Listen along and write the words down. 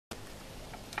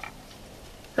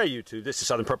Hey YouTube, this is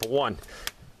Southern Purple 1.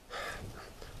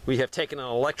 We have taken an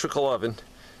electrical oven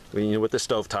with the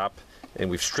stovetop,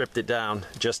 and we've stripped it down,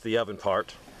 just the oven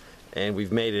part, and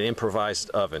we've made an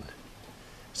improvised oven.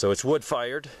 So it's wood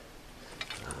fired.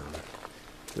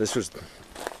 This was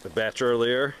the batch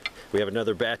earlier. We have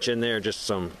another batch in there, just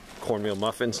some cornmeal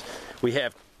muffins. We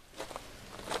have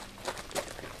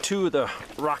two of the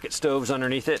rocket stoves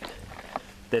underneath it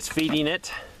that's feeding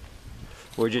it.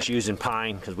 We're just using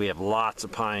pine because we have lots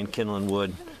of pine kindling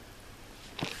wood.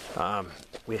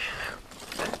 We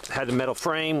had the metal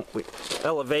frame, we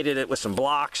elevated it with some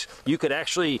blocks. You could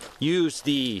actually use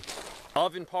the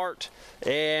oven part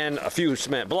and a few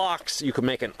cement blocks. You could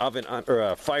make an oven or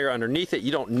a fire underneath it.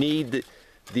 You don't need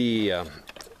the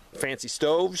fancy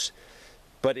stoves,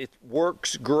 but it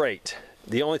works great.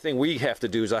 The only thing we have to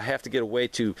do is I have to get a way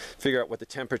to figure out what the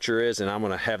temperature is, and I'm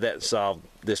going to have that solved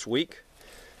this week.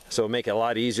 So it'll make it a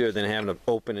lot easier than having to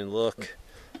open and look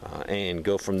and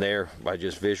go from there by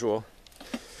just visual.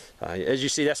 As you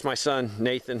see, that's my son,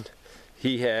 Nathan.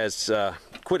 He has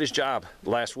quit his job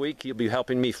last week. He'll be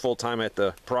helping me full-time at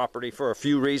the property for a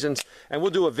few reasons, and we'll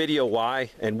do a video why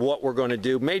and what we're going to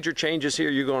do. Major changes here.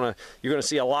 You're going to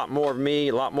see a lot more of me,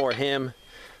 a lot more of him.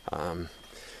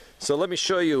 So let me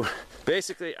show you.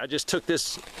 Basically, I just took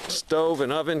this stove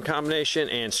and oven combination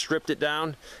and stripped it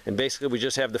down, and basically we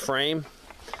just have the frame.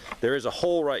 There is a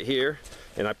hole right here,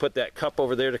 and I put that cup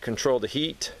over there to control the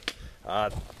heat.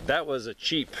 That was a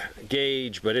cheap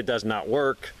gauge, but it does not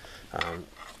work.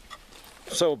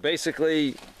 So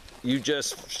basically, you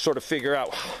just sort of figure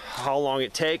out how long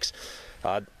it takes.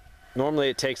 Normally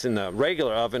it takes in the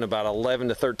regular oven about 11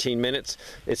 to 13 minutes.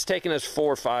 It's taken us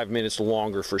 4 or 5 minutes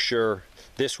longer for sure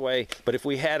this way, but if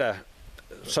we had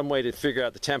some way to figure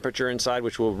out the temperature inside,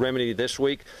 which we'll remedy this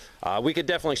week, we could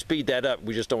definitely speed that up.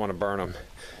 We just don't want to burn them.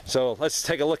 So let's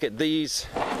take a look at these,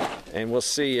 and we'll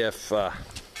see if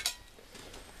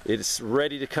it's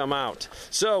ready to come out.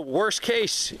 So worst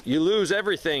case, you lose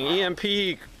everything,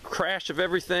 EMP, crash of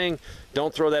everything.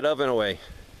 Don't throw that oven away.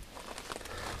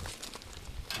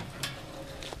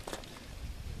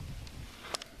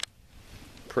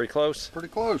 Pretty close? Pretty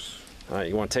close. All right,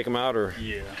 you want to take them out, or?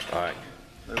 Yeah. All right.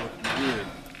 They look good.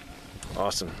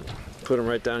 Awesome. Put them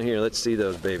right down here. Let's see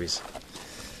those babies.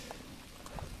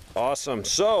 Awesome.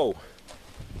 So,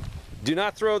 do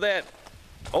not throw that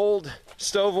old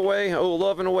stove away, old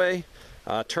oven away.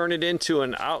 Turn it into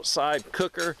an outside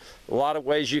cooker. A lot of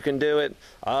ways you can do it.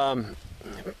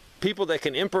 People that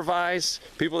can improvise,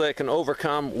 people that can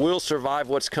overcome, will survive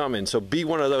what's coming. So be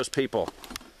one of those people.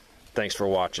 Thanks for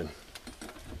watching.